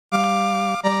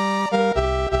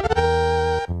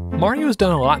Mario's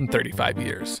done a lot in 35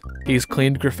 years. He's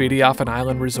cleaned graffiti off an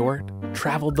island resort,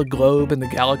 traveled the globe and the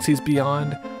galaxies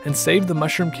beyond, and saved the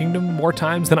Mushroom Kingdom more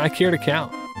times than I care to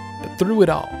count. But through it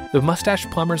all, the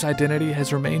mustached plumber's identity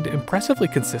has remained impressively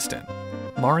consistent.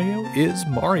 Mario is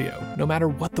Mario, no matter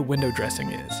what the window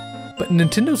dressing is. But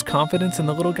Nintendo's confidence in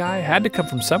the little guy had to come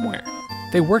from somewhere.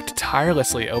 They worked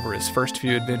tirelessly over his first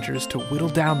few adventures to whittle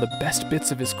down the best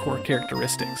bits of his core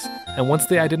characteristics. And once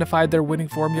they identified their winning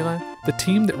formula, the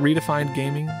team that redefined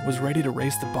gaming was ready to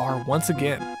raise the bar once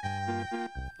again.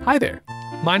 Hi there,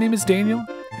 my name is Daniel,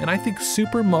 and I think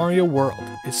Super Mario World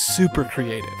is super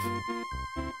creative.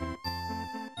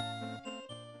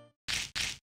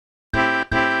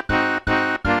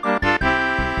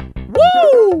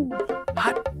 Woo!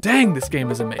 Hot dang, this game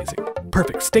is amazing.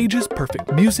 Perfect stages,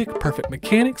 perfect music, perfect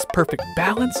mechanics, perfect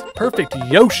balance, perfect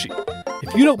Yoshi.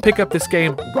 If you don't pick up this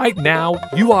game right now,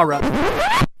 you are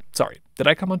a... Sorry, did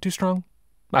I come on too strong?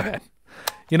 My bad.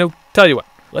 Tell you what,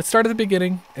 let's start at the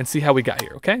beginning and see how we got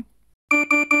here, okay?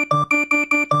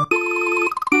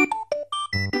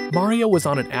 Mario was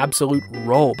on an absolute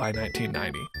roll by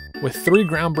 1990. With 3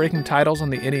 groundbreaking titles on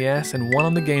the NES and 1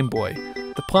 on the Game Boy,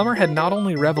 the Plumber had not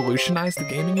only revolutionized the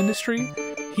gaming industry,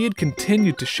 he had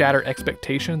continued to shatter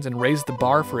expectations and raise the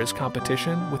bar for his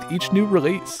competition with each new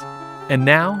release. And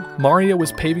now, Mario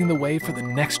was paving the way for the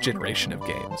next generation of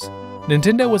games.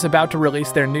 Nintendo was about to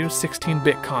release their new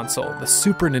 16-bit console, the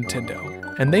Super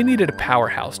Nintendo, and they needed a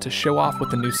powerhouse to show off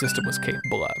what the new system was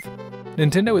capable of.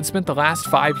 Nintendo had spent the last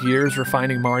 5 years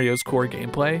refining Mario's core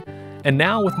gameplay, and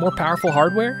now with more powerful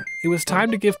hardware, it was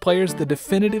time to give players the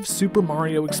definitive Super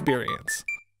Mario experience.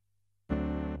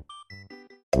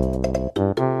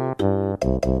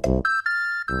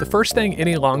 The first thing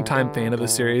any longtime fan of the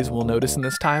series will notice in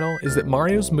this title is that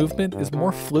Mario's movement is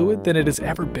more fluid than it has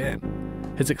ever been.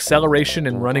 His acceleration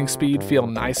and running speed feel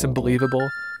nice and believable.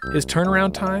 His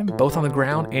turnaround time, both on the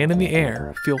ground and in the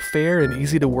air, feel fair and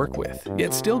easy to work with,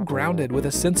 yet still grounded with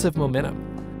a sense of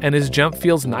momentum. And his jump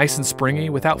feels nice and springy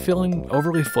without feeling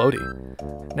overly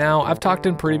floaty. Now, I've talked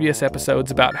in previous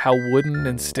episodes about how wooden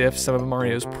and stiff some of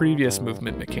Mario's previous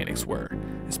movement mechanics were,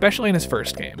 especially in his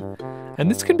first game. And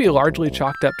this can be largely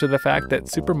chalked up to the fact that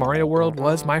Super Mario World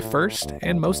was my first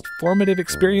and most formative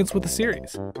experience with the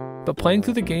series. But playing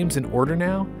through the games in order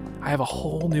now, I have a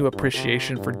whole new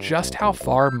appreciation for just how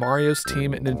far Mario's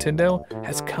team at Nintendo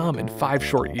has come in 5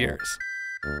 short years.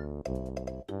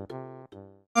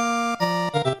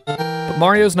 But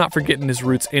Mario's not forgetting his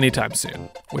roots anytime soon,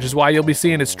 which is why you'll be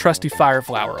seeing his trusty fire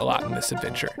flower a lot in this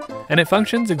adventure. And it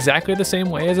functions exactly the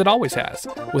same way as it always has,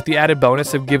 with the added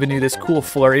bonus of giving you this cool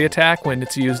flurry attack when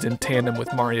it's used in tandem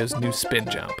with Mario's new spin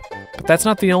jump. But that's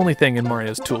not the only thing in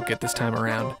Mario's toolkit this time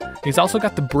around. He's also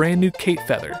got the brand new Cape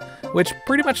Feather, which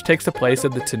pretty much takes the place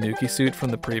of the Tanuki suit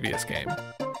from the previous game.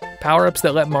 Power-ups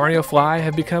that let Mario fly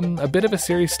have become a bit of a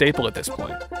series staple at this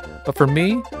point. But for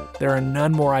me, there are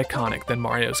none more iconic than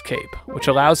Mario's cape, which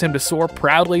allows him to soar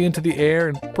proudly into the air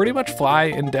and pretty much fly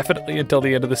indefinitely until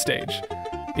the end of the stage.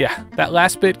 Yeah, that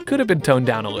last bit could have been toned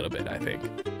down a little bit, I think.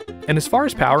 And as far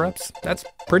as power-ups, that's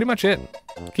pretty much it.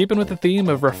 Keeping with the theme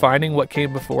of refining what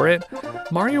came before it,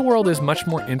 Mario World is much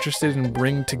more interested in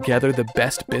bringing together the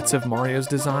best bits of Mario's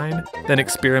design than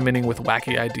experimenting with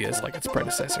wacky ideas like its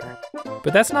predecessor.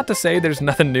 But that's not to say there's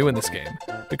nothing new in this game,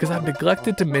 because I've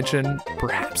neglected to mention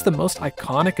perhaps the most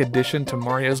iconic addition to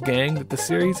Mario's gang that the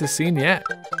series has seen yet.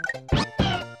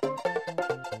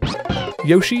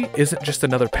 Yoshi isn't just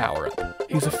another power-up,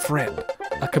 he's a friend,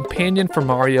 a companion for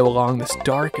Mario along this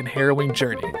dark and harrowing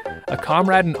journey, a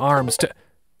comrade in arms to...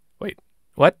 Wait,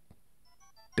 what?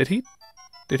 Did he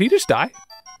just die?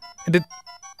 And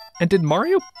did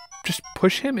Mario just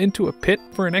push him into a pit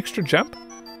for an extra jump?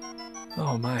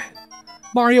 Oh my.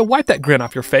 Mario, wipe that grin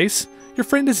off your face. Your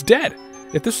friend is dead.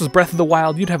 If this was Breath of the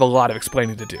Wild, you'd have a lot of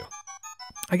explaining to do.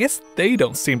 I guess they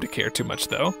don't seem to care too much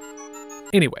though.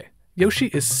 Anyway, Yoshi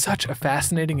is such a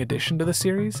fascinating addition to the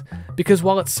series, because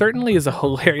while it certainly is a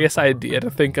hilarious idea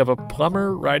to think of a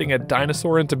plumber riding a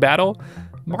dinosaur into battle,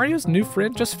 Mario's new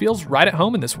friend just feels right at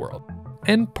home in this world.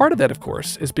 And part of that, of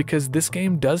course, is because this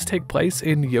game does take place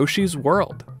in Yoshi's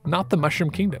world, not the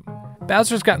Mushroom Kingdom.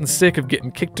 Bowser's gotten sick of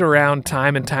getting kicked around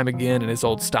time and time again in his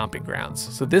old stomping grounds,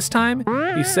 so this time,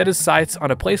 he set his sights on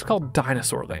a place called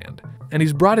Dinosaur Land, and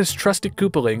he's brought his trusty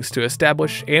Koopalings to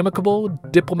establish amicable,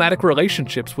 diplomatic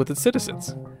relationships with its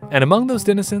citizens. And among those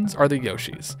denizens are the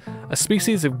Yoshis, a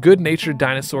species of good-natured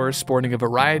dinosaurs sporting a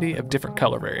variety of different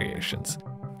color variations.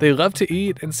 They love to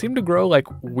eat and seem to grow like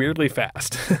weirdly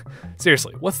fast.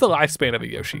 Seriously, what's the lifespan of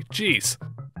a Yoshi? Jeez.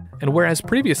 And whereas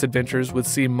previous adventures would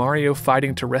see Mario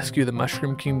fighting to rescue the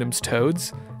Mushroom Kingdom's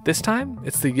toads, this time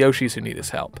it's the Yoshis who need his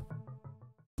help.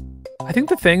 I think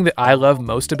the thing that I love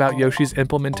most about Yoshi's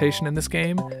implementation in this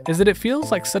game is that it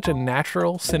feels like such a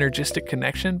natural, synergistic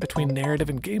connection between narrative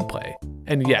and gameplay.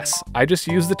 And yes, I just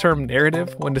use the term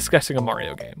narrative when discussing a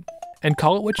Mario game. And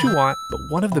call it what you want, but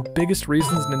one of the biggest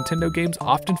reasons Nintendo games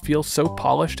often feel so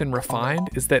polished and refined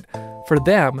is that, for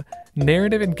them,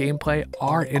 narrative and gameplay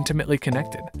are intimately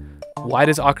connected. Why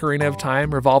does Ocarina of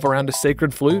Time revolve around a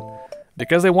sacred flute?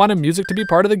 Because they wanted music to be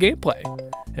part of the gameplay.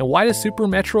 And why does Super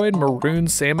Metroid maroon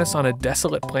Samus on a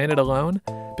desolate planet alone?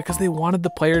 Because they wanted the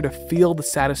player to feel the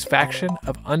satisfaction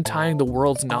of untying the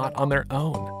world's knot on their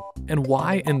own. And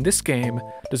why, in this game,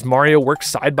 does Mario work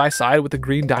side by side with a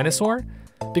green dinosaur?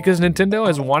 Because Nintendo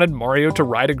has wanted Mario to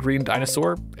ride a green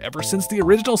dinosaur ever since the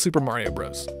original Super Mario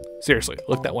Bros. Seriously,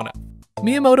 look that one up.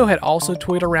 Miyamoto had also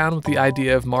toyed around with the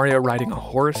idea of Mario riding a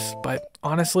horse, but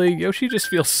honestly, Yoshi just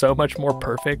feels so much more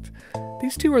perfect.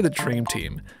 These two are the dream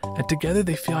team, and together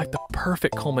they feel like the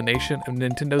perfect culmination of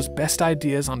Nintendo's best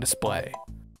ideas on display.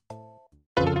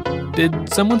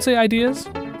 Did someone say ideas?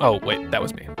 Oh wait, that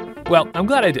was me. Well, I'm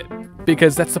glad I did,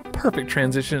 because that's the perfect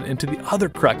transition into the other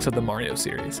crux of the Mario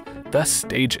series, the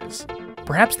stages.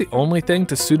 Perhaps the only thing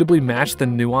to suitably match the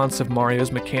nuance of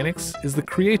Mario's mechanics is the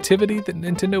creativity that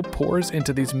Nintendo pours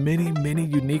into these many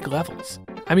unique levels.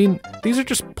 I mean, these are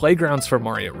just playgrounds for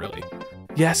Mario, really.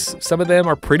 Yes, some of them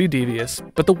are pretty devious,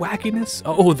 but the wackiness,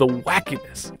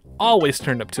 always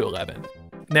turned up to 11.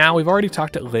 Now, we've already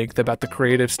talked at length about the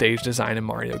creative stage design in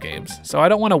Mario games, so I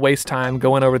don't want to waste time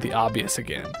going over the obvious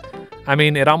again. I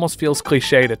mean, it almost feels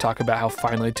cliche to talk about how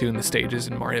finely tuned the stages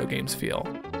in Mario games feel,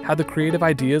 how the creative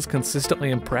ideas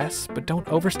consistently impress but don't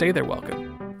overstay their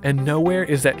welcome. And nowhere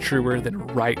is that truer than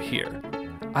right here.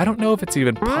 I don't know if it's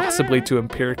even possibly to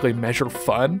empirically measure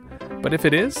fun, but if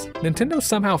it is, Nintendo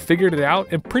somehow figured it out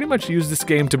and pretty much used this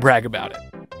game to brag about it.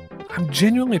 I'm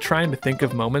genuinely trying to think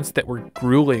of moments that were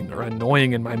grueling or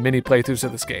annoying in my mini playthroughs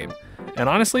of this game, and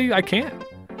honestly, I can't.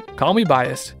 Call me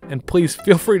biased, and please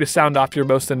feel free to sound off your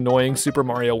most annoying Super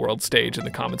Mario World stage in the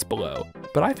comments below.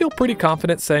 But I feel pretty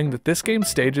confident saying that this game's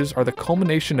stages are the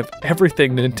culmination of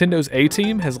everything Nintendo's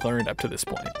A-team has learned up to this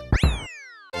point.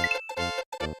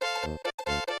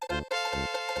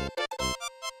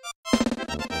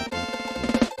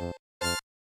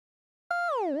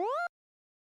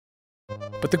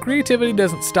 But the creativity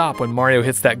doesn't stop when Mario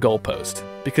hits that goalpost,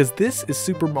 because this is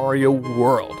Super Mario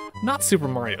World, not Super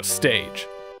Mario Stage.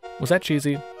 Was that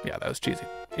cheesy? Yeah, that was cheesy.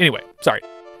 Anyway, sorry.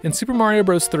 In Super Mario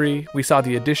Bros. 3, we saw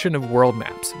the addition of world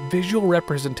maps, visual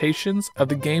representations of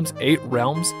the game's 8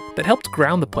 realms that helped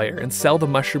ground the player and sell the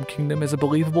Mushroom Kingdom as a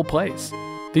believable place.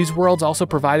 These worlds also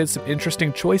provided some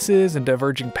interesting choices and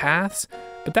diverging paths,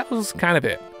 but that was kind of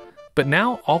it. But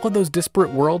now, all of those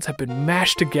disparate worlds have been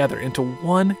mashed together into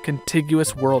one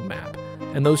contiguous world map,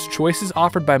 and those choices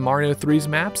offered by Mario 3's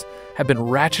maps have been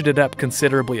ratcheted up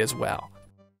considerably as well.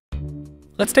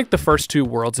 Let's take the first 2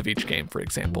 worlds of each game, for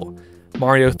example.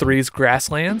 Mario 3's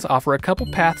grasslands offer a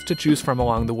couple paths to choose from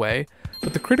along the way,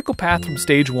 but the critical path from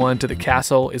stage 1 to the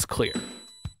castle is clear.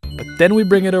 But then we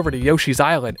bring it over to Yoshi's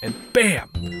Island, and bam!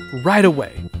 Right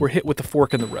away, we're hit with the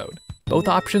fork in the road. Both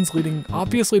options leading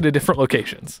obviously to different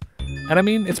locations. And I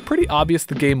mean, it's pretty obvious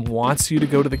the game wants you to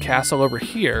go to the castle over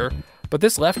here, but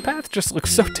this left path just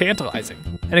looks so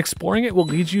tantalizing. And exploring it will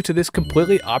lead you to this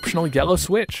completely optional yellow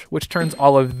switch, which turns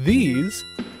all of these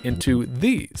into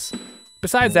these.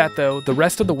 Besides that though, the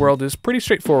rest of the world is pretty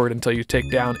straightforward until you take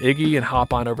down Iggy and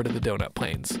hop on over to the Donut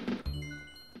Plains.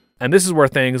 And this is where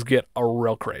things get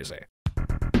real crazy.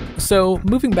 So,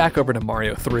 moving back over to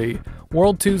Mario 3,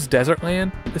 World 2's Desert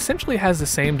Land essentially has the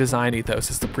same design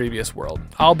ethos as the previous world,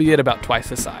 albeit about twice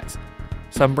the size.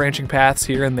 Some branching paths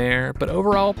here and there, but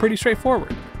overall pretty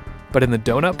straightforward. But in the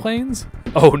Donut Plains?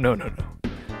 Oh no.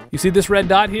 You see this red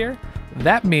dot here?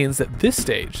 That means that this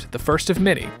stage, the first of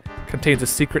many, contains a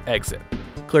secret exit.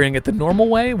 Clearing it the normal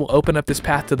way will open up this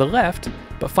path to the left,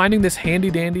 but finding this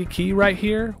handy-dandy key right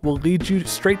here will lead you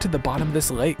straight to the bottom of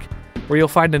this lake, where you'll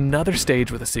find another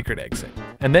stage with a secret exit.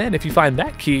 And then, if you find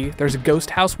that key, there's a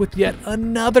ghost house with yet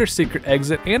another secret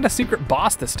exit and a secret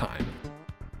boss this time.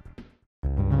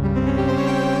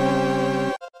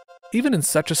 Even in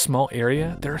such a small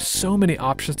area, there are so many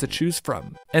options to choose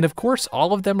from. And of course,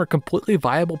 all of them are completely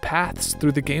viable paths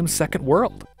through the game's second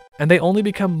world. And they only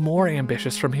become more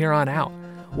ambitious from here on out.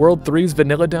 World 3's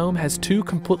Vanilla Dome has 2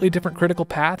 completely different critical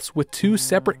paths with 2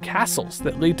 separate castles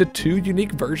that lead to 2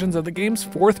 unique versions of the game's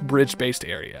 4th bridge-based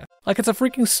area. Like it's a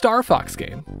freaking Star Fox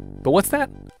game. But what's that?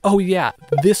 Oh yeah,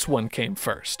 this one came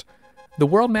first. The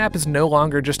world map is no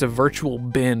longer just a virtual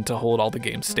bin to hold all the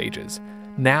game's stages.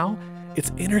 Now,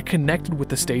 it's interconnected with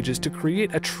the stages to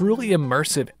create a truly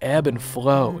immersive ebb and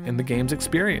flow in the game's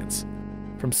experience.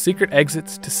 From secret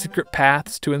exits to secret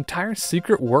paths to entire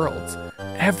secret worlds,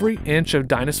 every inch of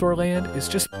Dinosaur Land is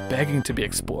just begging to be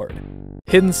explored.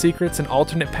 Hidden secrets and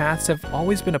alternate paths have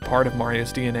always been a part of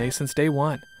Mario's DNA since day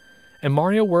one, and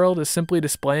Mario World is simply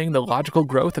displaying the logical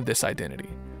growth of this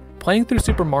identity. Playing through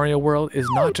Super Mario World is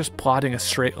not just plotting a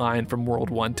straight line from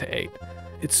World 1 to 8.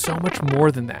 It's so much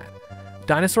more than that.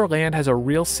 Dinosaur Land has a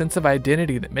real sense of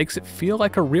identity that makes it feel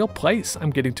like a real place I'm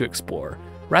getting to explore,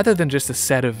 rather than just a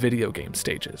set of video game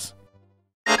stages.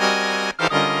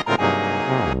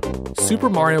 Super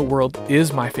Mario World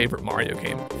is my favorite Mario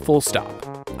game, full stop.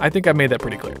 I think I've made that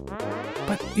pretty clear.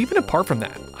 But even apart from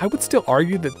that, I would still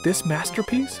argue that this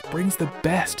masterpiece brings the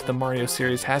best the Mario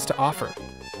series has to offer.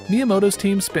 Miyamoto's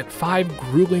team spent 5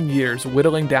 grueling years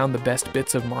whittling down the best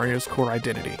bits of Mario's core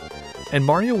identity, and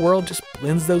Mario World just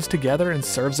blends those together and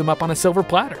serves them up on a silver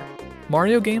platter.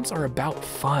 Mario games are about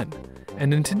fun,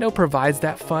 and Nintendo provides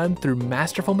that fun through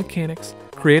masterful mechanics,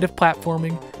 creative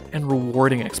platforming, and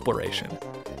rewarding exploration.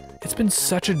 It's been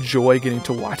such a joy getting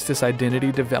to watch this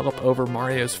identity develop over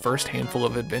Mario's first handful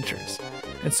of adventures,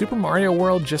 and Super Mario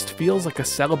World just feels like a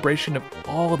celebration of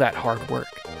all that hard work.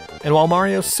 And while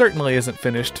Mario certainly isn't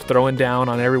finished throwing down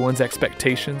on everyone's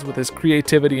expectations with his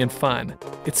creativity and fun,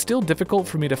 it's still difficult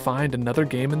for me to find another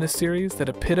game in this series that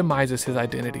epitomizes his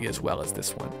identity as well as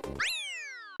this one.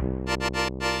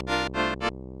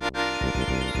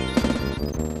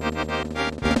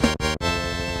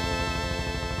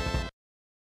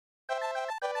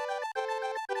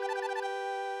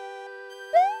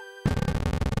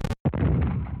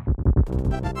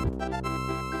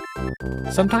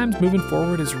 Sometimes moving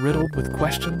forward is riddled with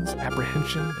questions,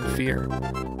 apprehension, and fear.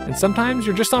 And sometimes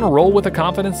you're just on a roll with a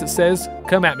confidence that says,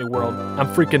 "Come at me, world,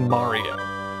 I'm freaking Mario."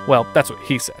 Well, that's what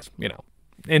he says,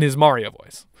 in his Mario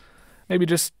voice. Maybe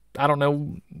just, I don't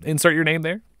know, insert your name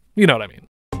there? You know what I mean.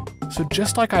 So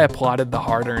just like I applauded the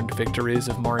hard-earned victories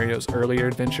of Mario's earlier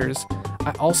adventures,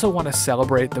 I also want to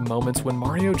celebrate the moments when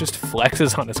Mario just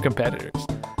flexes on his competitors.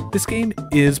 This game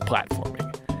is platforming.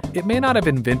 It may not have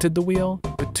invented the wheel,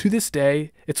 but to this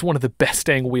day, it's one of the best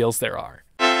dang wheels there are.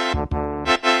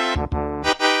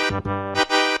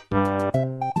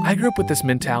 I grew up with this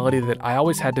mentality that I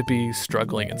always had to be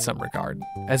struggling in some regard,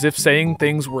 as if saying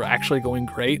things were actually going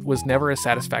great was never a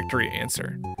satisfactory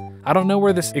answer. I don't know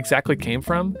where this exactly came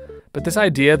from, but this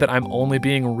idea that I'm only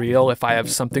being real if I have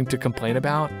something to complain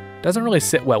about doesn't really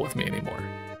sit well with me anymore.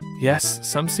 Yes,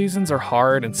 some seasons are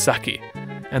hard and sucky,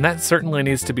 and that certainly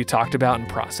needs to be talked about and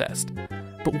processed.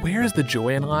 But where is the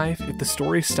joy in life if the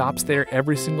story stops there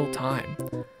every single time?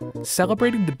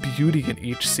 Celebrating the beauty in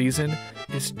each season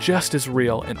is just as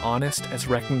real and honest as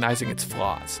recognizing its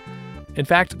flaws. In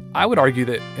fact, I would argue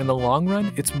that in the long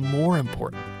run, it's more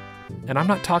important. And I'm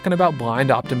not talking about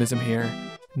blind optimism here.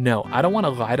 No, I don't want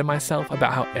to lie to myself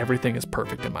about how everything is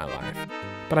perfect in my life.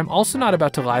 But I'm also not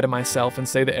about to lie to myself and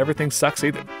say that everything sucks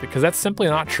either, because that's simply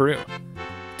not true.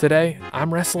 Today,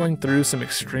 I'm wrestling through some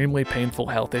extremely painful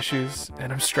health issues,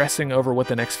 and I'm stressing over what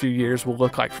the next few years will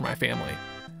look like for my family.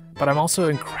 But I'm also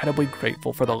incredibly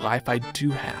grateful for the life I do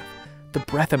have, the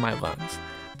breath in my lungs,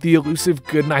 the elusive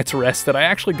good night's rest that I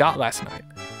actually got last night.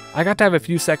 I got to have a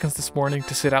few seconds this morning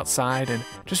to sit outside and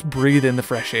just breathe in the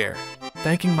fresh air,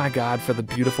 thanking my God for the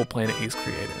beautiful planet He's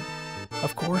created.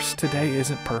 Of course, today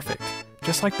isn't perfect,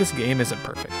 just like this game isn't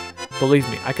perfect. Believe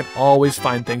me, I can always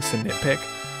find things to nitpick,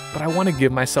 but I want to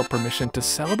give myself permission to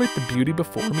celebrate the beauty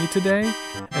before me today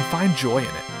and find joy in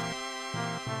it.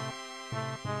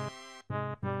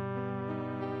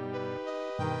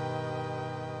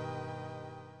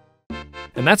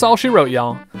 And that's all she wrote,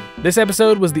 y'all. This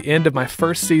episode was the end of my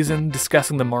first season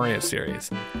discussing the Mario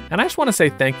series, and I just want to say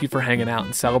thank you for hanging out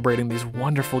and celebrating these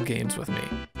wonderful games with me.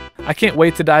 I can't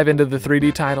wait to dive into the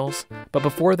 3D titles, but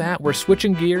before that, we're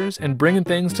switching gears and bringing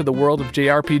things to the world of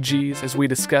JRPGs as we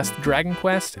discuss Dragon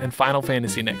Quest and Final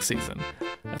Fantasy next season.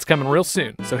 That's coming real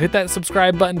soon, so hit that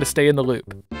subscribe button to stay in the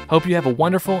loop. Hope you have a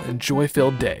wonderful and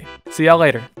joy-filled day. See y'all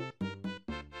later.